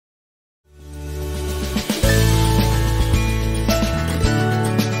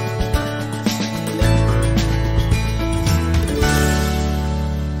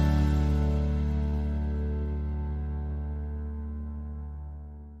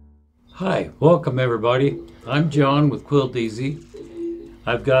Hi, welcome everybody. I'm John with Quilt Easy.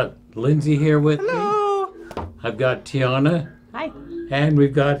 I've got Lindsay here with me. Hello. I've got Tiana. Hi. And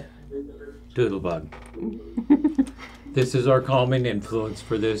we've got Doodlebug. This is our calming influence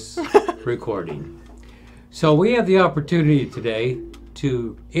for this recording. So we have the opportunity today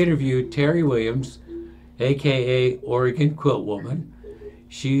to interview Terri Williams, aka Oregon Quilt Woman.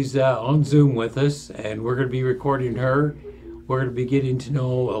 She's on Zoom with us, and we're going to be recording her. We're going to be getting to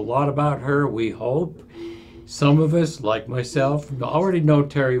know a lot about her, we hope. Some of us, like myself, already know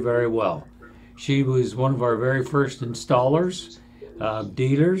Terri very well. She was one of our very first installers,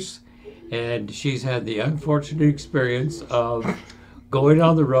 dealers, and she's had the unfortunate experience of going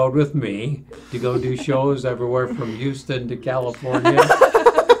on the road with me to go do shows everywhere from Houston to California.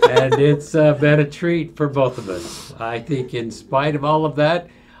 And it's been a treat for both of us. I think in spite of all of that,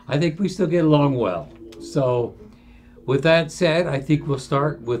 I think we still get along well. So with that said, I think we'll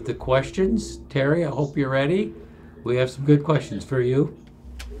start with the questions. Terri, I hope you're ready. We have some good questions for you.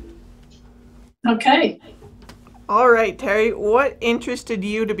 Okay. All right, Terri, what interested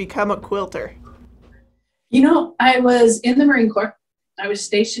you to become a quilter? You know, I was in the Marine Corps. I was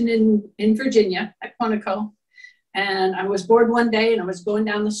stationed in Virginia at Quantico. And I was bored one day and I was going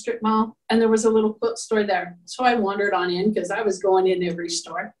down the strip mall and there was a little quilt store there. So I wandered on in because I was going in every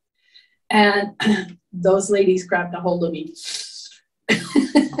store. And those ladies grabbed a hold of me.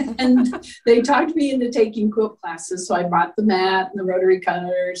 And they talked me into taking quilt classes. So I bought the mat and the rotary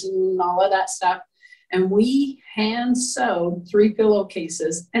cutters and all of that stuff. And we hand sewed 3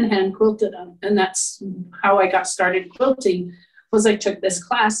 pillowcases and hand quilted them. And that's how I got started quilting, was I took this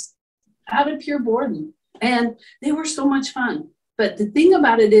class out of pure boredom. And they were so much fun. But the thing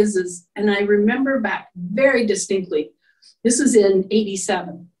about it is, and I remember back very distinctly, this was in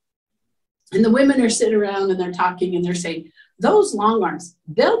 87. And the women are sitting around and they're talking and they're saying, those long arms,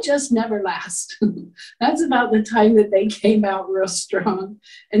 they'll just never last. That's about the time that they came out real strong.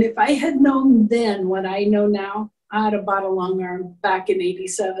 And if I had known then what I know now, I'd have bought a long arm back in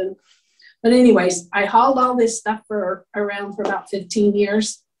 87. But anyways, I hauled all this stuff around for about 15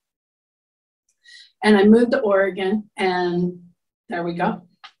 years. And I moved to Oregon and there we go,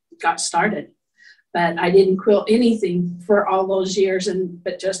 got started. But I didn't quilt anything for all those years,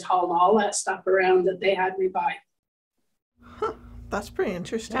 but just hauled all that stuff around that they had me buy. Huh, that's pretty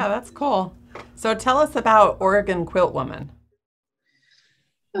interesting. Yeah, that's cool. So tell us about Oregon Quilt Woman.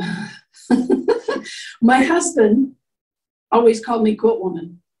 My husband always called me Quilt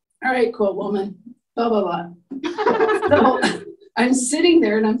Woman. All right, Quilt Woman, blah, blah, blah. So I'm sitting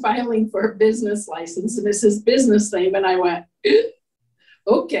there and I'm filing for a business license and this is business name. And I went,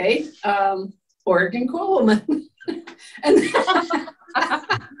 okay, Oregon Quilt Woman. And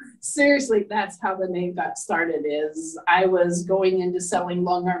seriously, that's how the name got started. Is I was going into selling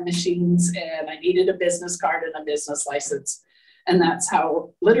long arm machines and I needed a business card and a business license. And that's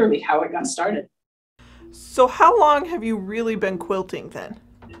literally how it got started. So how long have you really been quilting then?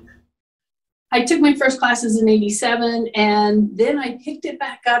 I took my first classes in 87 and then I picked it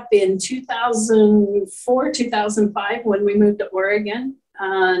back up in 2004, 2005 when we moved to Oregon.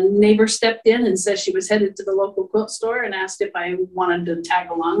 Neighbor stepped in and said she was headed to the local quilt store and asked if I wanted to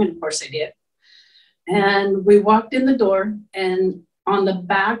tag along, and of course I did. And we walked in the door and on the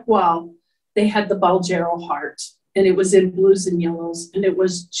back wall, they had the Bulgaro heart and it was in blues and yellows and it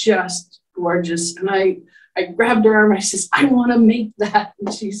was just gorgeous. And I grabbed her arm. I says, I want to make that.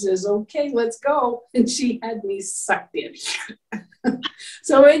 And she says, okay, let's go. And she had me sucked in.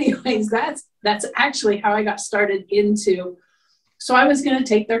 So anyways, that's actually how I got started into. So I was going to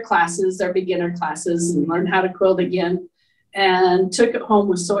take their classes, their beginner classes, and learn how to quilt again. And took it home,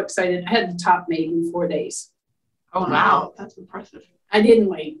 was so excited. I had the top made in 4 days. Oh, wow. That's impressive. I didn't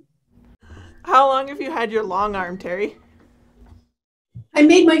wait. How long have you had your long arm, Terri? I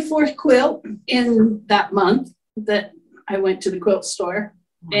made my 4th quilt in that month that I went to the quilt store.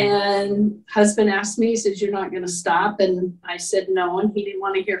 And husband asked me, he says, you're not going to stop. And I said no. And he didn't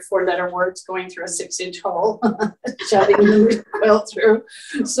want to hear 4-letter words going through a 6-inch hole, shoving the quilt through.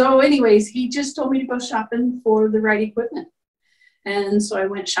 So anyways, he just told me to go shopping for the right equipment. And so I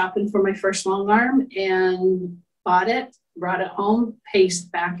went shopping for my first long arm and bought it, brought it home,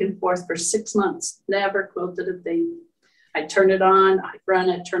 paced back and forth for 6 months. Never quilted a thing. I'd turn it on, I'd run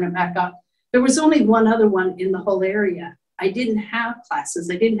it, turn it back up. There was only one other one in the whole area. I didn't have classes.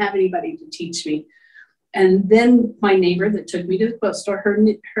 I didn't have anybody to teach me. And then my neighbor that took me to the quilt store,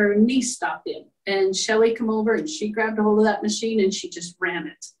 her niece stopped in and Shelly come over and she grabbed a hold of that machine and she just ran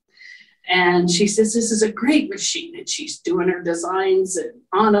it. And she says, this is a great machine. And she's doing her designs and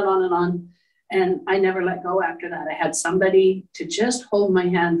on and on and on. And I never let go after that. I had somebody to just hold my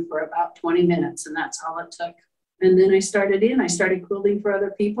hand for about 20 minutes, and that's all it took. And then I started quilting for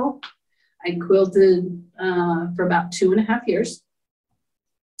other people. I quilted for about 2.5 years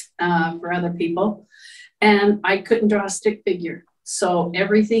for other people. And I couldn't draw a stick figure. So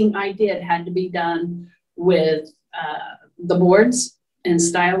everything I did had to be done with the boards and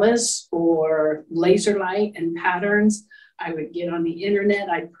stylists or laser light and patterns. I would get on the internet,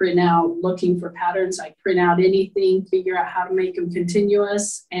 I'd print out looking for patterns, I'd print out anything, figure out how to make them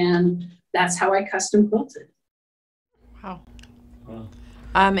continuous, and that's how I custom quilted. Wow.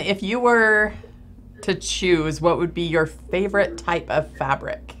 If you were to choose, what would be your favorite type of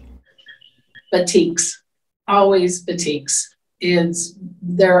fabric? Batiks, always batiks.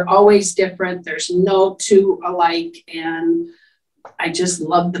 They're always different, there's no two alike, and I just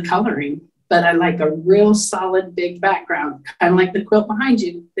love the coloring. But I like a real solid big background, kind of like the quilt behind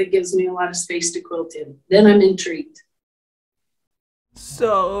you that gives me a lot of space to quilt in. Then I'm intrigued.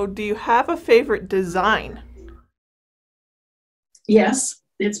 So, do you have a favorite design? Yes,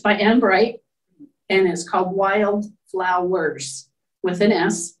 it's by Anne Bright, and it's called Wild Flowers with an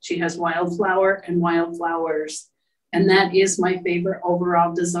S. She has Wildflower and Wild Flowers. And that is my favorite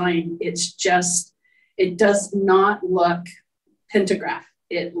overall design. It's just, it does not look pentagraph.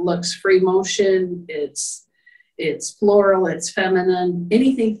 It looks free motion, it's floral, it's feminine,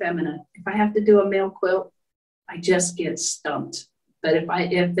 anything feminine. If I have to do a male quilt, I just get stumped. But if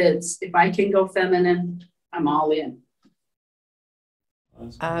I can go feminine, I'm all in.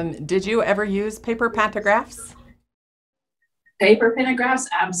 Did you ever use paper pantographs? Paper pantographs,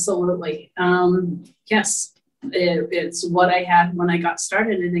 absolutely. Yes, it's what I had when I got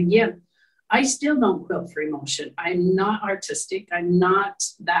started. And again, I still don't quilt free motion. I'm not artistic. I'm not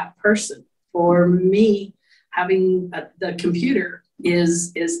that person. For me, having the computer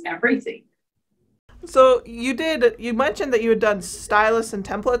is everything. So you mentioned that you had done stylus and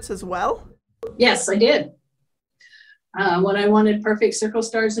templates as well? Yes, I did. When I wanted perfect circle,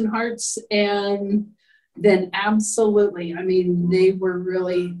 stars, and hearts, and then absolutely, I mean, they were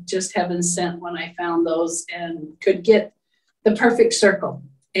really just heaven sent when I found those and could get the perfect circle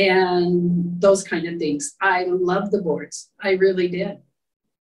and those kind of things. I love the boards. I really did.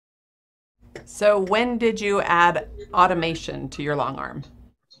 So when did you add automation to your long arm?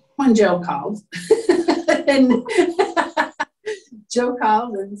 When Joe called. And Joe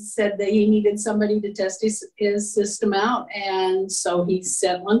called and said that he needed somebody to test his system out. And so he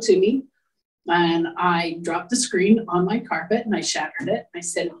sent one to me. And I dropped the screen on my carpet and I shattered it. I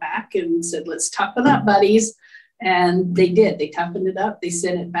sent it back and said, let's toughen up, buddies. And they did. They toughened it up. They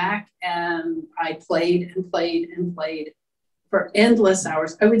sent it back. And I played and played and played for endless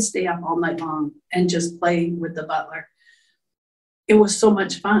hours. I would stay up all night long and just play with the butler. It was so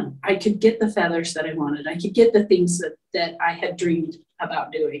much fun. I could get the feathers that I wanted. I could get the things that I had dreamed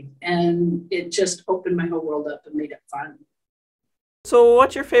about doing. And it just opened my whole world up and made it fun. So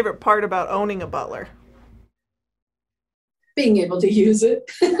what's your favorite part about owning a butler? Being able to use it.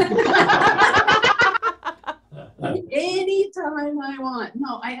 Anytime I want.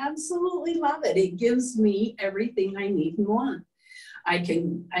 No, I absolutely love it. It gives me everything I need and want. I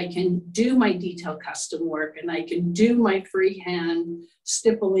can do my detail custom work, and I can do my freehand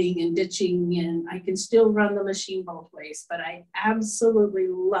stippling and ditching, and I can still run the machine both ways, but I absolutely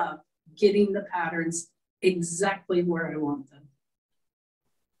love getting the patterns exactly where I want them.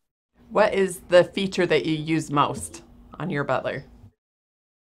 What is the feature that you use most on your butler?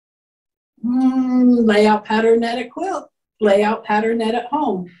 Layout pattern at a quilt, layout pattern at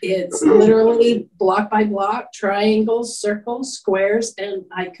home. It's literally block by block, triangles, circles, squares, and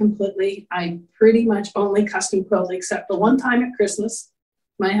I pretty much only custom quilt except the one time at Christmas.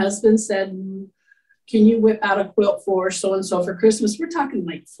 My husband said, can you whip out a quilt for so-and-so for Christmas? We're talking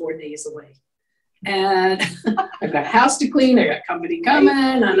like 4 days away. And I've got a house to clean, I got company coming,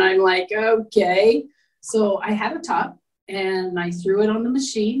 and I'm like, okay. So I had a top and I threw it on the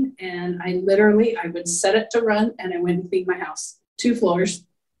machine, and I would set it to run, and I went and cleaned my house, 2 floors.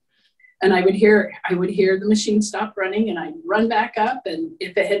 And I would hear the machine stop running, and I'd run back up, and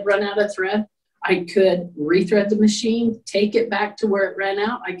if it had run out of thread, I could rethread the machine, take it back to where it ran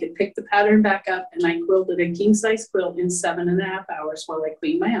out. I could pick the pattern back up, and I quilted a king size quilt in 7.5 hours while I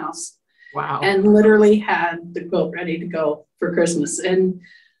cleaned my house. Wow. And literally had the quilt ready to go for Christmas. And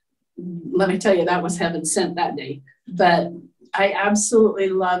let me tell you, that was heaven sent that day. But I absolutely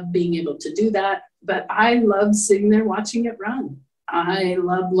love being able to do that. But I love sitting there watching it run. I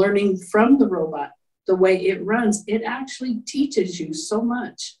love learning from the robot, the way it runs. It actually teaches you so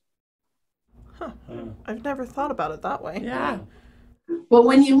much. Huh. I've never thought about it that way. Yeah. Well,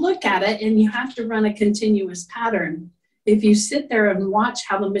 when you look at it and you have to run a continuous pattern, if you sit there and watch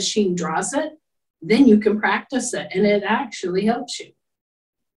how the machine draws it, then you can practice it, and it actually helps you.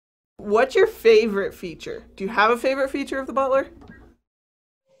 What's your favorite feature? Do you have a favorite feature of the Butler?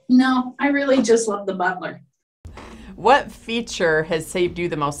 No, I really just love the Butler. What feature has saved you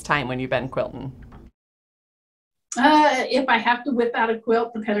the most time when you've been quilting? If I have to whip out a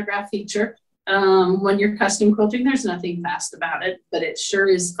quilt, the pentagraph feature. When you're custom quilting, there's nothing fast about it, but it sure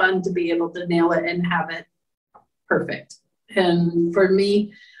is fun to be able to nail it and have it perfect. And for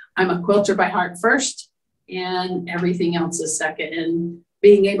me, I'm a quilter by heart first, and everything else is second. And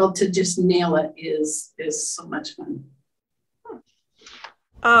being able to just nail it is so much fun.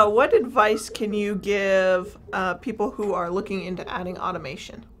 What advice can you give people who are looking into adding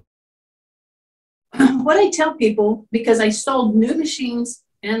automation? What I tell people, because I sold new machines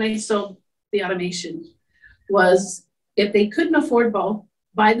and I sold the automation, was if they couldn't afford both,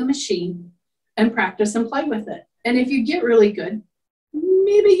 buy the machine and practice and play with it. And if you get really good,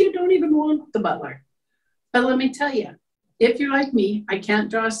 maybe you don't even want the Butler. But let me tell you, if you're like me, I can't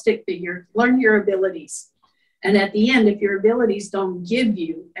draw a stick figure, learn your abilities. And at the end, if your abilities don't give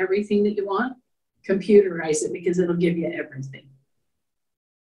you everything that you want, computerize it, because it'll give you everything.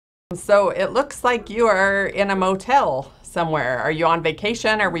 So it looks like you are in a motel somewhere. Are you on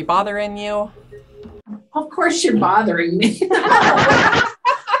vacation? Are we bothering you? Of course you're bothering me.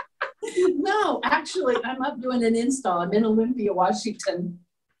 No, actually, I'm up doing an install. I'm in Olympia, Washington.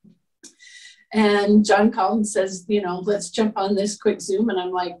 And John Collins says, let's jump on this quick Zoom. And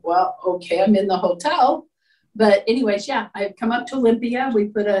I'm like, well, okay, I'm in the hotel. But anyways, yeah, I've come up to Olympia.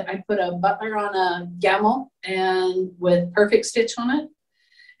 I put a Butler on a gamel and with perfect stitch on it.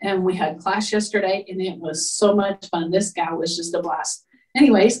 And we had class yesterday, and it was so much fun. This gal was just a blast.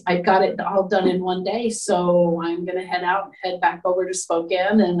 Anyways, I got it all done in one day. So I'm going to head back over to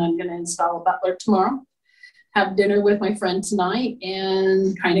Spokane, and I'm going to install a Butler tomorrow, have dinner with my friend tonight,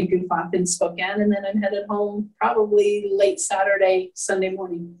 and kind of goof off in Spokane. And then I'm headed home probably late Saturday, Sunday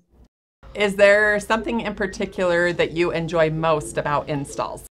morning. Is there something in particular that you enjoy most about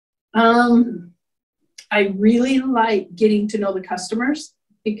installs? I really like getting to know the customers,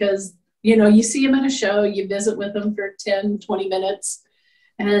 because, you see them at a show, you visit with them for 10, 20 minutes,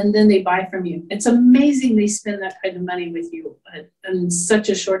 and then they buy from you. It's amazing they spend that kind of money with you in such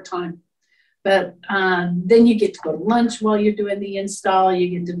a short time. But then you get to go to lunch while you're doing the install, you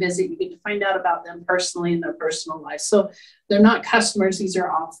get to visit, you get to find out about them personally in their personal life. So they're not customers, these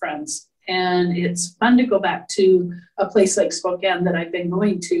are all friends. And it's fun to go back to a place like Spokane that I've been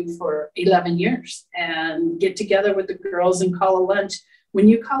going to for 11 years and get together with the girls and call a lunch. When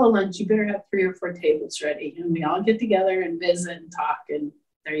you call a lunch, you better have 3 or 4 tables ready, and we all get together and visit and talk, and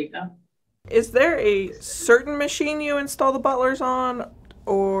there you go. Is there a certain machine you install the Butlers on,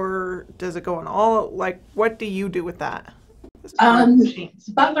 or does it go on all, what do you do with that?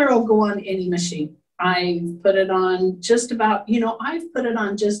 Butler will go on any machine. I've put it on just about,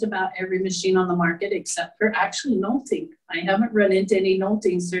 every machine on the market except for actually nolting. I haven't run into any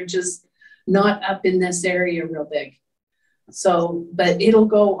noltings. They're just not up in this area real big. So, but it'll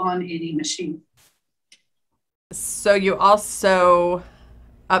go on any machine. So you also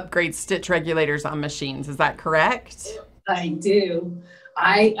upgrade stitch regulators on machines, is that correct? I do.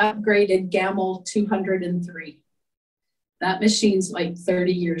 I upgraded Gamel 203. That machine's like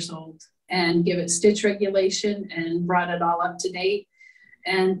 30 years old, and give it stitch regulation and brought it all up to date.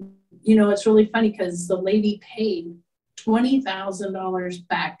 And, it's really funny because the lady paid $20,000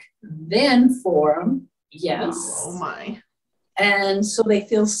 back then for them. Yes. Oh my. And so they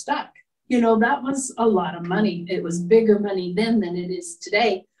feel stuck. That was a lot of money. It was bigger money then than it is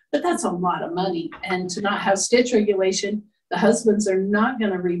today, but that's a lot of money. And to not have stitch regulation, the husbands are not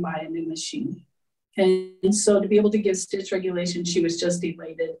going to rebuy a new machine. And so to be able to give stitch regulation, she was just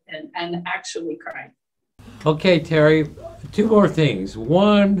elated and actually cried. Okay, Terri, 2 more things.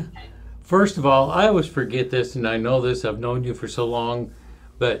 One, first of all, I always forget this, and I know this, I've known you for so long,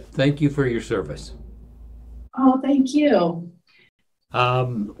 but thank you for your service. Oh, thank you.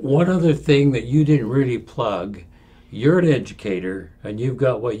 One other thing that you didn't really plug, you're an educator, and you've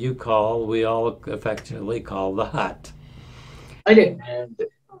got what we all affectionately call the hut. I do. And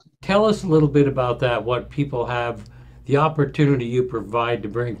tell us a little bit about that, what people have, the opportunity you provide to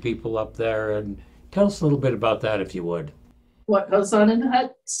bring people up there, and tell us a little bit about that if you would. What goes on in the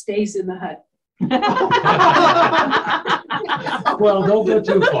hut stays in the hut. Well, don't go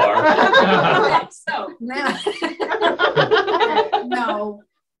too far. So now, no,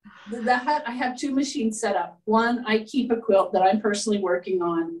 The hut, I have 2 machines set up. One, I keep a quilt that I'm personally working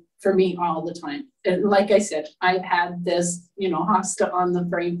on for me all the time. And like I said, I've had this, hosta on the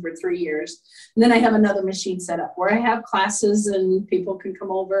frame for 3 years. And then I have another machine set up where I have classes and people can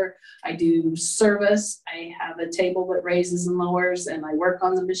come over. I do service. I have a table that raises and lowers, and I work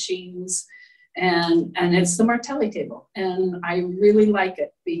on the machines. And it's the Martelli table. And I really like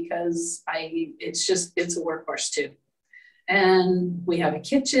it because it's a workhorse too. And we have a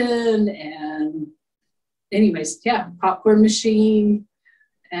kitchen, and anyways, yeah, popcorn machine.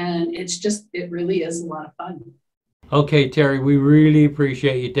 And it really is a lot of fun. Okay, Terri, we really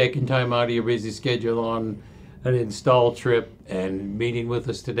appreciate you taking time out of your busy schedule on an install trip and meeting with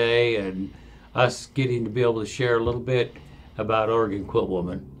us today, and us getting to be able to share a little bit about Oregon Quilt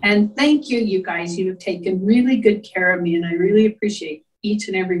Woman. And thank you, you guys. You have taken really good care of me, and I really appreciate each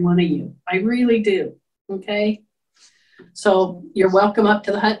and every one of you. I really do. Okay. So you're welcome up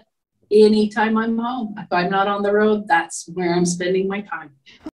to the hut anytime I'm home. If I'm not on the road, that's where I'm spending my time.